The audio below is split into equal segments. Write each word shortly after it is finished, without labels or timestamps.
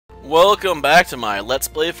Welcome back to my Let's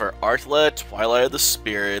Play for Twilight of the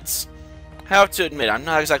Spirits. I have to admit, I'm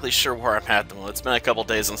not exactly sure where I'm at the moment. It's been a couple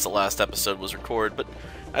days since the last episode was recorded, but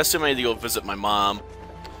I assume I need to go visit my mom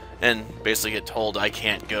and basically get told I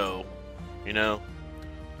can't go, you know?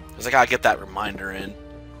 Because I gotta get that reminder in.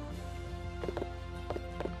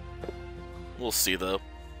 We'll see, though.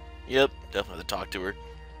 Yep, definitely have to talk to her.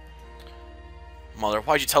 Mother,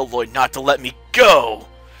 why'd you tell Lloyd not to let me go?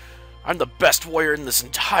 I'm the best warrior in this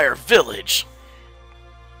entire village!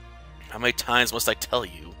 How many times must I tell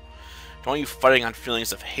you? Don't want you fighting on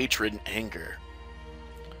feelings of hatred and anger.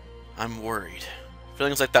 I'm worried.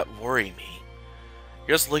 Feelings like that worry me.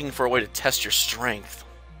 You're just looking for a way to test your strength.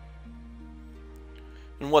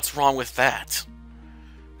 And what's wrong with that?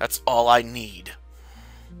 That's all I need.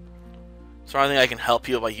 So I think I can help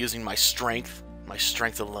you by using my strength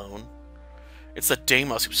alone. It's the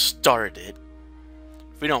Deimos who started it.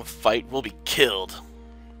 If we don't fight, we'll be killed.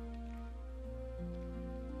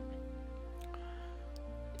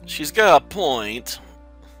 She's got a point.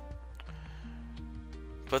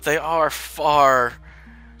 But they are far,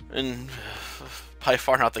 and by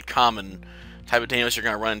far not the common type of Deimos you're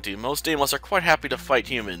going to run into. Most Deimos are quite happy to fight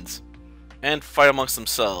humans. And fight amongst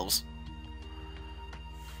themselves.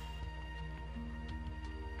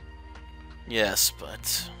 Yes,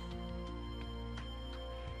 but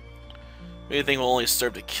anything will only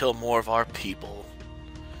serve to kill more of our people.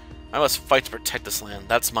 I must fight to protect this land.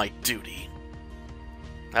 That's my duty.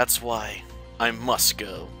 That's why I must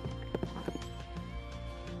go.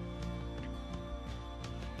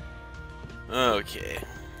 Okay,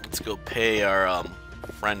 let's go pay our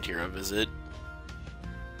friend here a visit.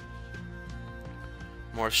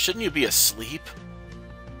 Morris, shouldn't you be asleep?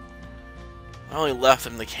 I only left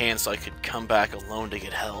him in the can so I could come back alone to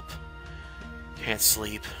get help. Can't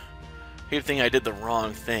sleep. I think I did the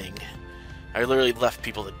wrong thing. I literally left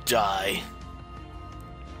people to die.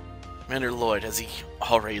 Commander Lloyd, has he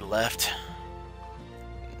already left?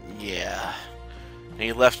 Yeah. And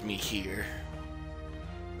he left me here.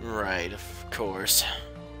 Right, of course.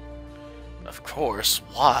 Of course?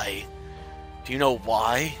 Why? Do you know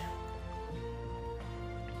why?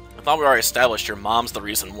 I thought we already established your mom's the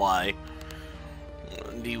reason why.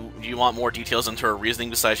 Do you want more details into her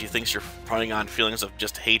reasoning besides she thinks you're running on feelings of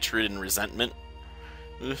just hatred and resentment?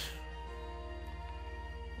 Ugh.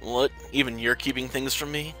 What? Even you're keeping things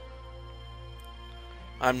from me?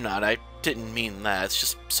 I'm not. I didn't mean that. It's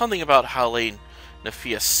just something about how Lady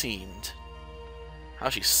Nafia seemed. How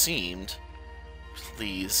she seemed?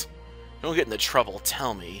 Please. Don't get into trouble.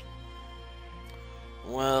 Tell me.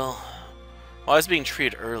 Well, while I was being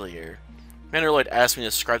treated earlier, Commander Lloyd asked me to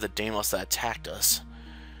describe the Deimos that attacked us.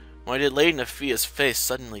 When I did, Lady Nafia's face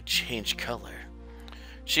suddenly changed color.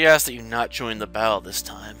 She asked that you not join the battle this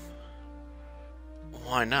time.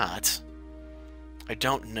 Why not? I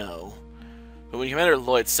don't know. But when Commander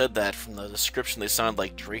Lloyd said that, from the description they sounded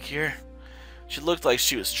like Drakier, she looked like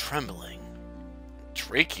she was trembling.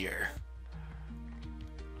 Drakier?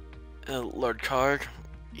 Lord Karg?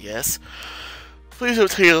 Yes? Please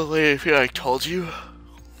don't tell Lady Nafia I told you.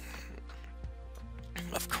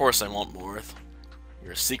 Of course I won't, Morith.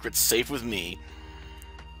 Your secret's safe with me.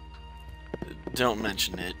 Don't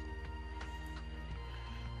mention it.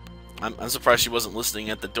 I'm surprised she wasn't listening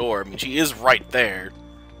at the door. I mean, she is right there.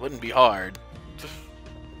 Wouldn't be hard.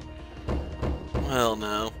 Well,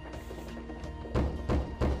 no.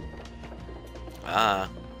 Ah.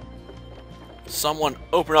 Someone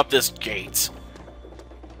open up this gate.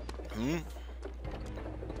 Hmm?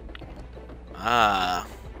 Ah.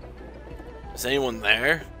 Is anyone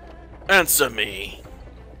there? Answer me!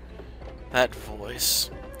 That voice.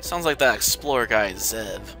 Sounds like that explorer guy,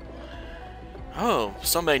 Zev. Oh,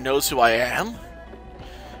 somebody knows who I am?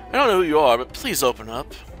 I don't know who you are, but please open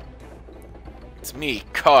up. It's me,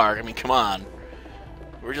 Karg. I mean, come on.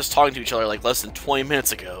 We were just talking to each other like less than 20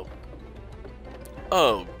 minutes ago.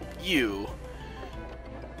 Oh, you.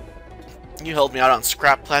 You held me out on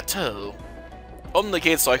Scrap Plateau. Open the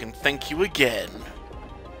gate so I can thank you again.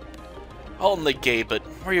 I'll open the gate, but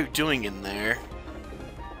what are you doing in there?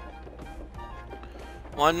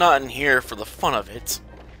 Well, I'm not in here for the fun of it.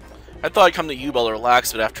 I thought I'd come to Ubel to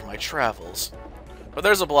relax a bit after my travels. But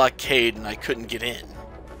there's a blockade and I couldn't get in.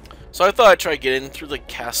 So I thought I'd try to get in through the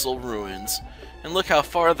castle ruins. And look how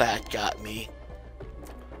far that got me.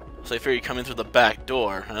 So I figured you'd come in through the back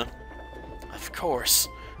door, huh? Of course.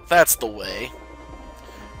 That's the way.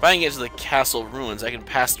 If I can get to the castle ruins, I can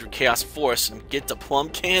pass through Chaos Forest and get to Plum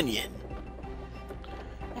Canyon.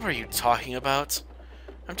 What are you talking about?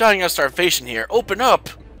 I'm dying of starvation here. Open up!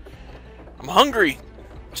 I'm hungry.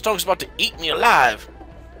 My stomach's about to eat me alive.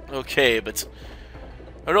 Okay, but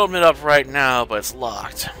I'd open it up right now, but it's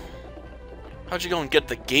locked. How'd you go and get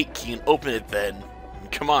the gate key and open it then?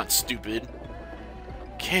 Come on, stupid.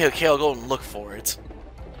 Okay, I'll go and look for it.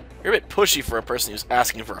 You're a bit pushy for a person who's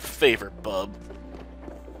asking for a favor, bub.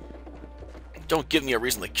 Don't give me a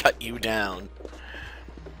reason to cut you down.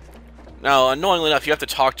 Now, annoyingly enough, you have to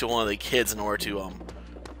talk to one of the kids in order to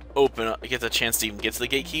open up, get the chance to even get to the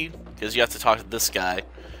gate key, because you have to talk to this guy.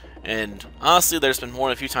 And honestly, there's been more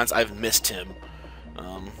than a few times I've missed him.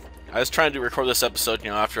 I was trying to record this episode,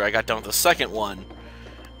 after I got done with the second one,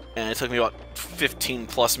 and it took me about 15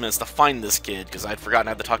 plus minutes to find this kid, because I'd forgotten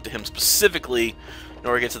I had to talk to him specifically in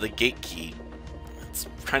order to get to the gate key. It's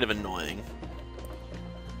kind of annoying.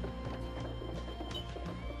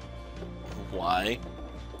 Why?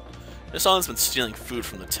 This someone's been stealing food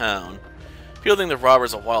from the town. People think the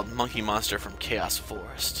robber's a wild monkey monster from Chaos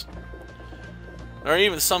Forest. There are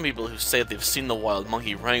even some people who say that they've seen the wild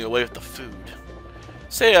monkey running away with the food.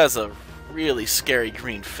 Say it has a really scary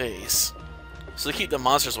green face. So to keep the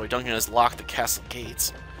monsters away, Duncan has locked the castle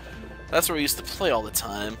gates. That's where we used to play all the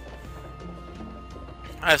time.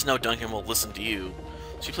 I just know Duncan will listen to you.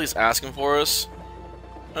 Would you please ask him for us?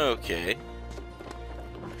 Okay.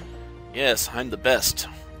 Yes, I'm the best,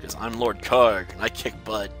 because I'm Lord Karg, and I kick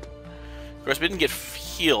butt. Of course, we didn't get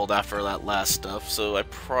healed after that last stuff, so I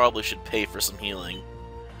probably should pay for some healing.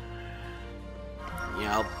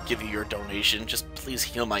 Yeah, I'll give you your donation. Just please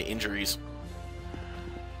heal my injuries.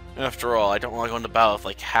 After all, I don't want to go into battle with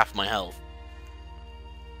like half my health.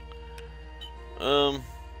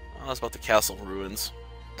 That's about the castle ruins.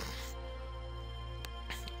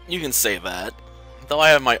 You can say that, though I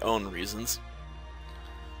have my own reasons.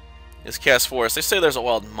 It's Chaos Forest. They say there's a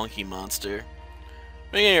wild monkey monster.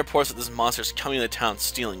 Many reports that this monster is coming to town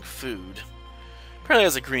stealing food. Apparently it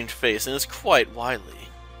has a green face and is quite wily.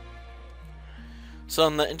 So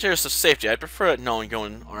in the interest of safety, I'd prefer that no one go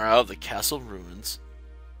in or out of the castle ruins.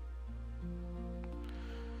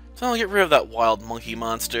 So I'll get rid of that wild monkey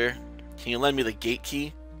monster. Can you lend me the gate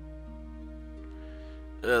key?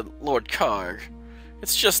 Lord Karg.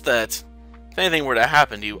 It's just that, if anything were to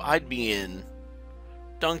happen to you, I'd be in...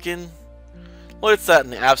 Duncan? Well, it's that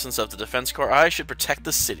in the absence of the Defense Corps, I should protect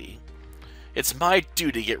the city. It's my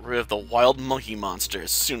duty to get rid of the wild monkey monster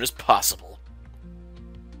as soon as possible.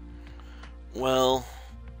 Well...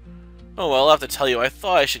 Oh well, I'll have to tell you, I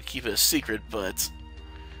thought I should keep it a secret, but...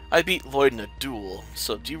 I beat Lloyd in a duel,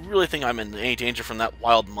 so do you really think I'm in any danger from that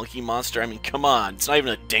wild monkey monster? I mean, come on, it's not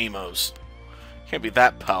even a Deimos. Can't be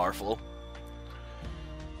that powerful.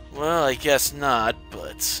 Well, I guess not,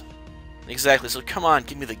 but... Exactly, so come on,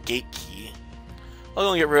 give me the gate key. I'll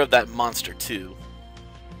go and get rid of that monster, too.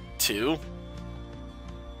 Two?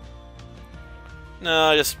 No,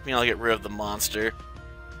 I just mean I'll get rid of the monster.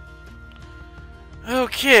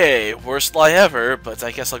 Okay, worst lie ever, but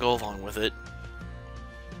I guess I'll go along with it.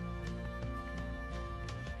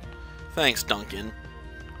 Thanks, Duncan.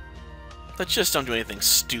 But just don't do anything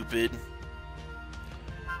stupid.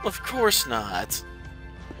 Of course not.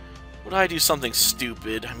 Would I do something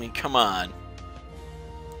stupid? I mean, come on.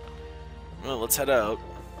 Well, let's head out.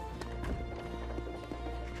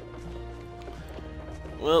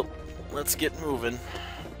 Well, let's get moving.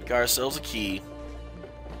 Got ourselves a key.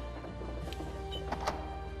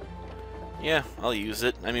 Yeah, I'll use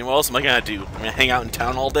it. I mean, what else am I gonna do? I'm gonna hang out in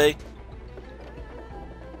town all day?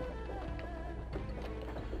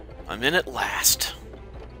 I'm in at last.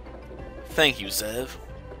 Thank you, Zev.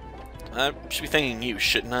 I should be thanking you,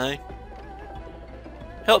 shouldn't I?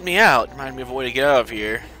 Help me out. Remind me of a way to get out of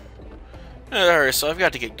here. Alright, so I've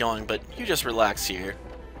got to get going, but you just relax here.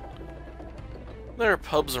 There are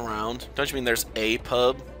pubs around. Don't you mean there's a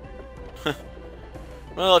pub?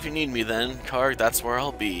 Well, if you need me then, Karg, that's where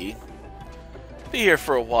I'll be. Be here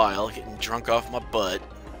for a while, getting drunk off my butt.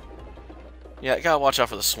 Yeah, gotta watch out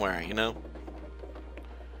for the swearing, you know?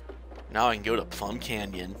 Now I can go to Plum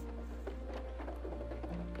Canyon.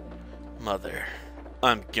 Mother,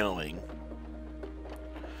 I'm going.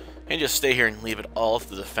 Can't just stay here and leave it all to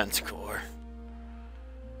the Defense Corps.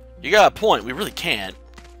 You got a point, we really can't.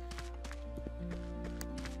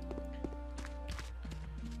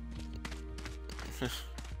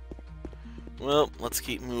 Well, let's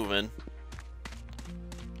keep moving.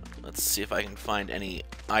 Let's see if I can find any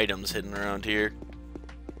items hidden around here.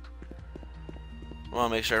 I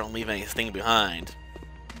want to make sure I don't leave anything behind.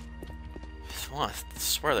 I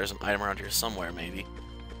swear there's an item around here somewhere, maybe.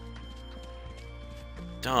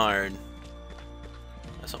 Darn.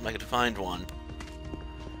 I was hoping I could find one.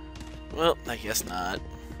 Well, I guess not.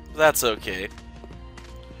 That's okay.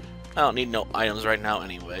 I don't need no items right now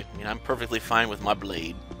anyway. I mean, I'm perfectly fine with my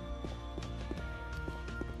blade.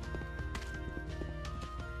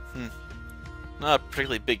 Not a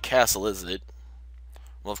particularly big castle, is it?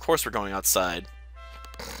 Well, of course we're going outside.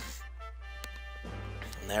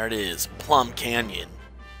 And there it is, Plum Canyon.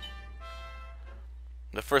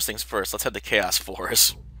 The first things first, let's head to Chaos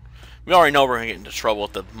Forest. We already know we're gonna get into trouble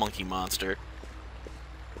with the monkey monster.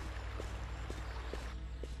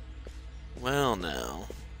 Well, now.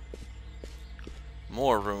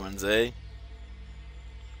 More ruins, eh?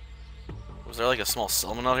 Was there like a small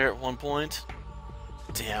settlement out here at one point?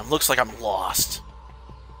 Damn, looks like I'm lost.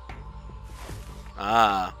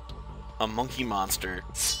 Ah, a monkey monster.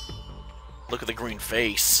 Look at the green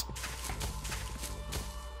face.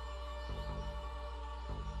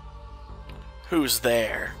 Who's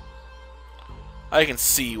there? I can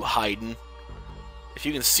see you hiding. If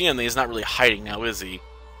you can see him, then he's not really hiding now, is he?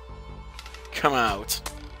 Come out.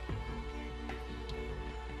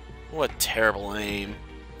 What terrible aim.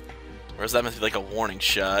 Or is that meant to be like a warning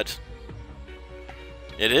shot?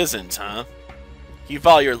 It isn't, huh? You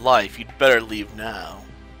value your life, you'd better leave now.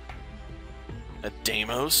 A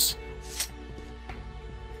Deimos?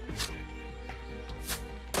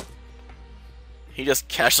 He just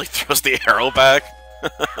casually throws the arrow back.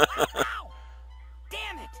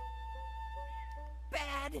 Damn it!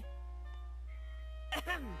 Bad.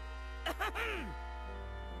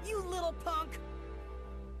 You little punk.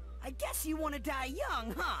 I guess you want to die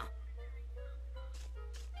young, huh?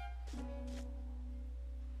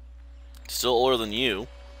 Still older than you.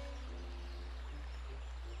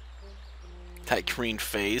 That green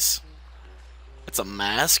face. It's a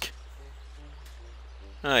mask?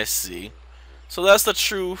 I see. So that's the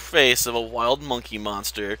true face of a wild monkey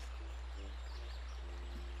monster.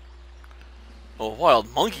 A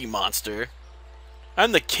wild monkey monster?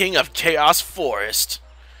 I'm the king of Chaos Forest.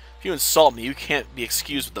 If you insult me, you can't be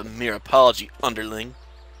excused with a mere apology, underling.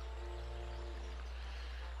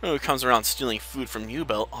 Who comes around stealing food from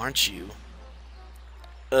Ubel, aren't you?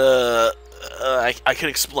 I can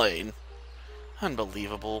explain.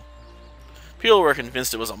 Unbelievable. People were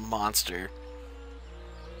convinced it was a monster.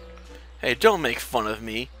 Hey, don't make fun of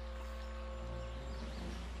me.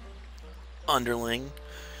 Underling.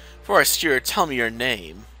 Before I steer, tell me your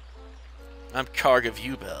name. I'm Karg of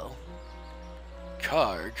Ubel.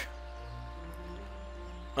 Karg?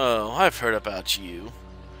 Oh, I've heard about you.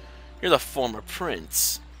 You're the former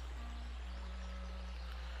prince.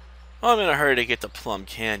 Well, I'm in a hurry to get to Plum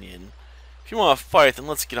Canyon. If you want to fight, then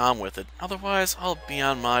let's get on with it. Otherwise, I'll be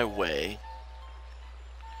on my way.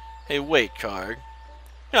 Hey, wait, Karg.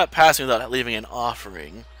 You're not passing without leaving an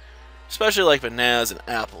offering. Especially like bananas and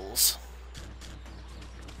apples.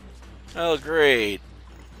 Oh, great.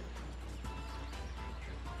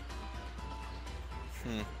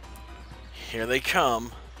 Here they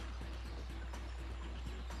come.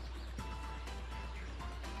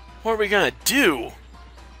 What are we gonna do?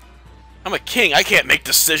 I'm a king, I can't make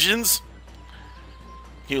decisions!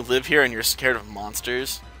 You live here and you're scared of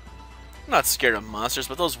monsters? I'm not scared of monsters,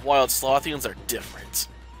 but those wild Slothians are different.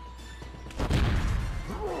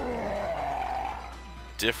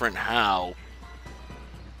 Different how?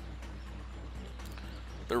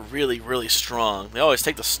 They're really, really strong. They always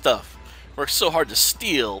take the stuff. Work so hard to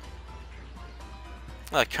steal.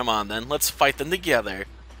 Ah, come on then, let's fight them together.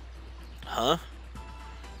 Huh?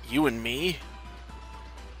 You and me?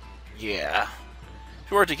 Yeah.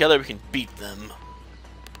 If we work together, we can beat them.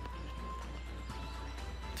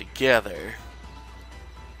 Together.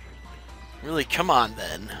 Really, come on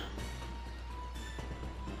then.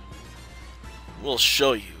 We'll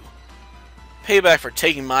show you. Payback for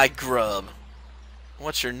taking my grub.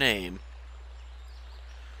 What's your name?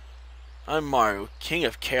 I'm Maru, king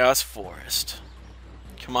of Chaos Forest.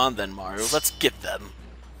 Come on then, Maru, let's get them.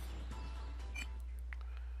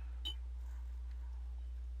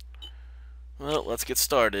 Well, let's get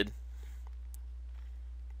started.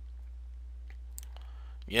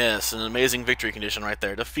 Yes, an amazing victory condition right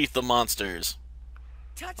there. Defeat the monsters.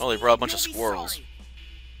 Oh, they brought a bunch of squirrels.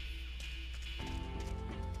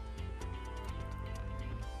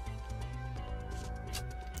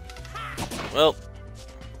 Well,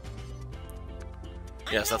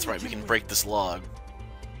 yes, that's right, we can break this log.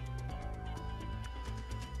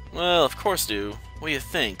 Well, of course do. What do you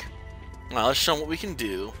think? Well, let's show them what we can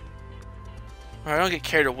do. Alright, don't get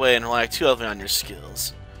carried away and rely too heavily on your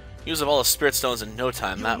skills. Use up all the spirit stones in no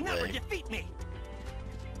time that way. Defeat me.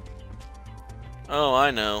 Oh,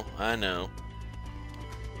 I know, I know.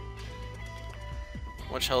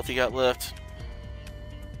 How much health you got left?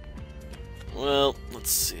 Well, let's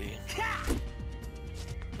see.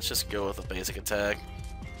 Let's just go with a basic attack.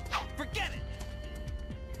 Forget it.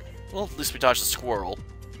 Well, at least we dodged the squirrel.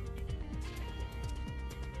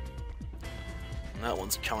 That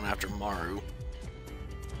one's coming after Maru.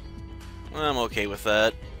 I'm okay with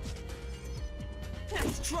that.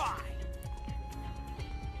 Let's try.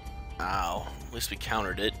 Ow. At least we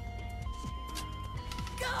countered it.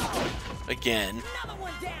 Go. Again. Another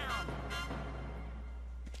one down.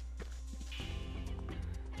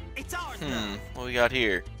 It's ours now. What we got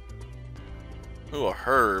here? Ooh, a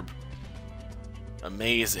herb.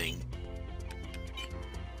 Amazing.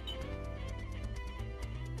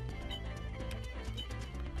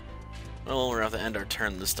 Well, we're going to have to end our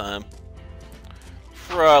turn this time.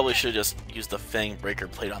 Probably should just use the Fang Breaker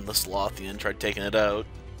Plate on the Slothian and try taking it out.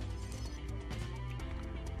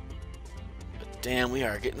 But damn, we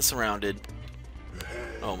are getting surrounded.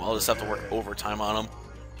 Oh, I'll just have to work overtime on him.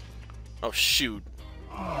 Oh, shoot.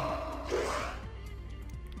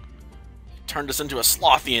 Turned us into a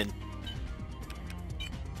Slothian.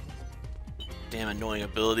 Damn annoying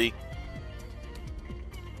ability.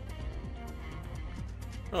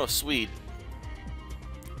 Oh, sweet.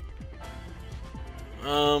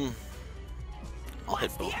 I'll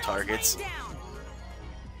hit both targets.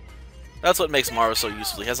 That's what makes Maru so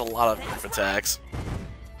useful. He has a lot of group attacks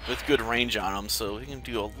with good range on him, so he can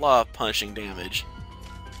do a lot of punishing damage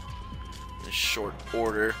in short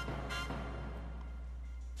order.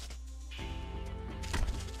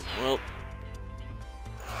 Well,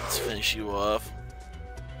 let's finish you off.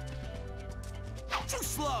 Too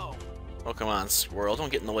slow. Oh, come on, squirrel.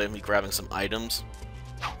 Don't get in the way of me grabbing some items.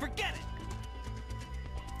 Forget it.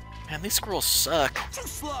 Man, these squirrels suck. Too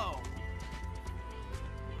slow.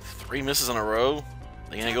 3 misses in a row?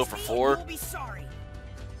 They gonna go for 4? You'll be sorry.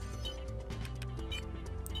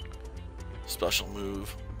 Special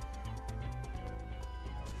move.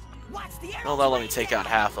 Watch the arrow. Well, that'll let me take out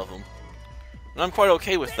half of them. And I'm quite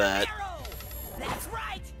okay with that. That's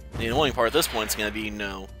right. The annoying part at this point is gonna be,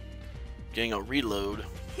 getting a reload.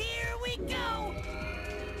 Here we go.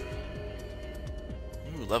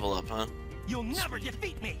 Ooh, level up, huh? You'll never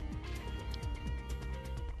defeat me.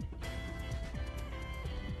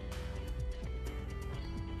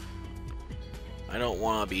 I don't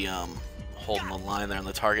want to be, holding the line there on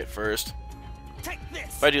the target first. Take this.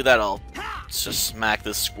 If I do that, I'll just smack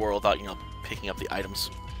this squirrel without, picking up the items.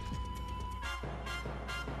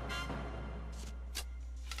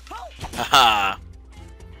 Haha!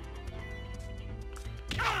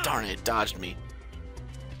 Darn it, dodged me.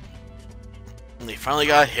 And they finally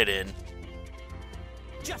got hit in.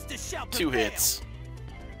 Justice shall 2 prevail. hits.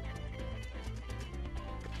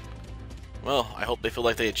 Well, I hope they feel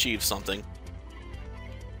like they achieved something.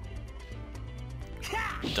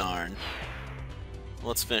 Darn.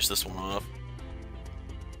 Let's finish this one off.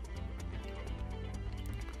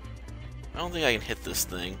 I don't think I can hit this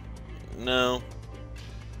thing. No.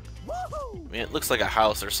 I mean, it looks like a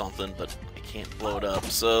house or something, but I can't blow it up,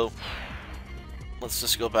 so let's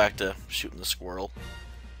just go back to shooting the squirrel.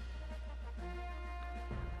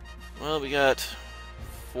 Well, we got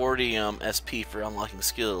 40 SP for unlocking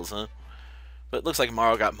skills, huh? But it looks like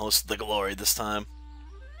Maru got most of the glory this time.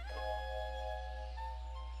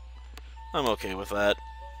 I'm okay with that.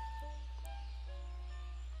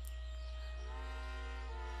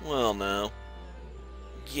 Well, no.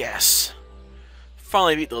 Yes!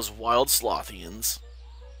 Finally beat those wild Slothians.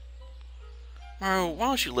 Maru, why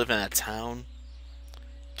don't you live in a town?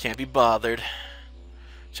 Can't be bothered.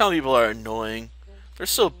 Town people are annoying. They're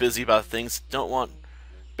so busy about things that don't want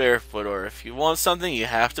barefoot, or if you want something, you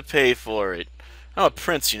have to pay for it. I'm a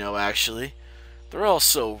prince, actually. They're all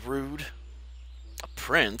so rude. A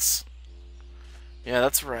prince? Yeah,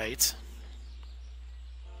 that's right.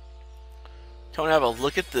 Come and have a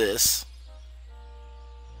look at this.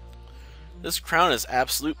 This crown is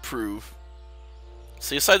absolute proof.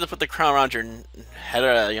 So you decided to put the crown around your head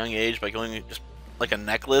at a young age by going just like a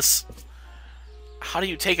necklace? How do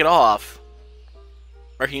you take it off?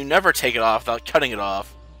 Or can you never take it off without cutting it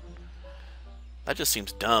off? That just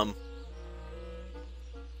seems dumb.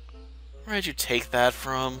 Where did you take that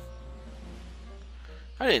from?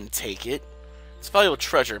 I didn't take it. It's a valuable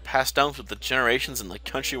treasure passed down through the generations in the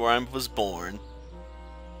country where I was born.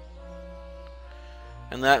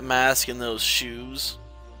 And that mask and those shoes.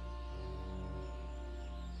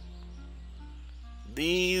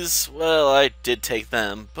 These, well, I did take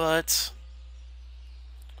them, but...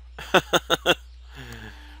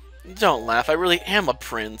 Don't laugh, I really am a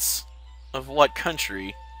prince. Of what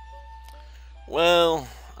country? Well,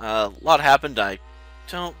 a lot happened, I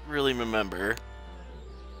don't really remember.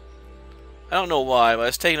 I don't know why, but I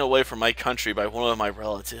was taken away from my country by one of my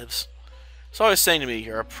relatives. So always saying to me,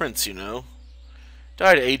 you're a prince,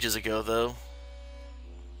 Died ages ago, though.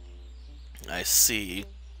 I see.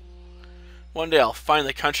 One day I'll find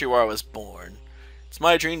the country where I was born, It's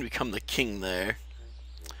my dream to become the king there.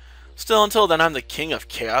 Still, until then, I'm the king of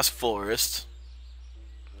Chaos Forest.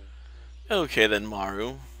 Okay then,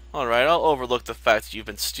 Maru. Alright, I'll overlook the fact that you've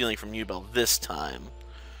been stealing from Ubel this time.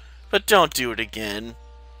 But don't do it again.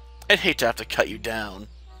 I'd hate to have to cut you down.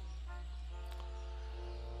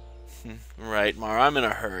 Right, Maru, I'm in a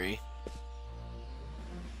hurry.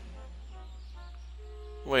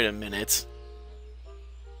 Wait a minute.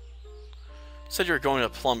 Said you were going to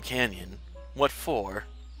Plum Canyon. What for?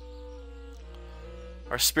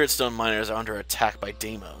 Our Spirit Stone miners are under attack by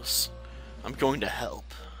Deimos. I'm going to help.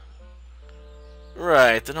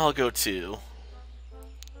 Right, then I'll go too.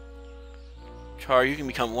 Char, you can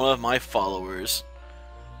become one of my followers.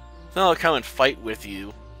 Then I'll come and fight with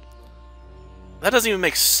you. That doesn't even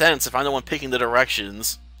make sense if I'm the one picking the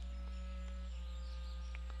directions.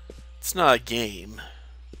 It's not a game.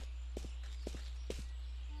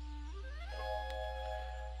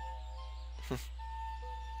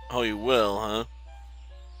 Oh, you will, huh?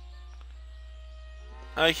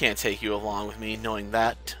 I can't take you along with me, knowing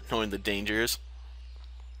the dangers.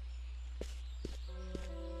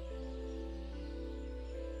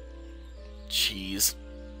 Jeez.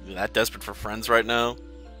 You that desperate for friends right now?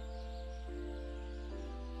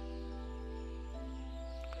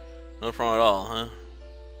 No problem at all, huh?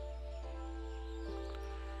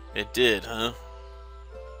 It did, huh?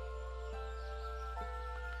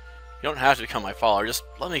 You don't have to become my follower, just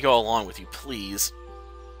let me go along with you, please.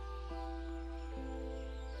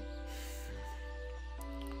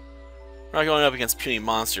 We're not going up against puny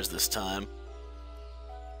monsters this time.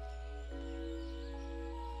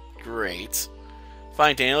 Great.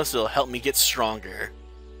 Find Danos, it'll help me get stronger.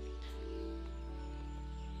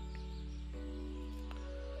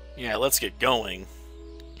 Yeah, let's get going.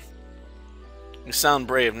 You sound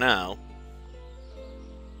brave now.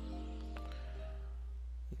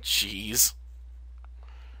 Jeez.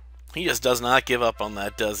 He just does not give up on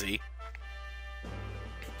that, does he?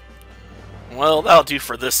 Well, that'll do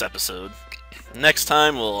for this episode. Next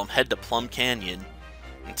time, we'll head to Plum Canyon.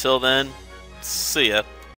 Until then, see ya.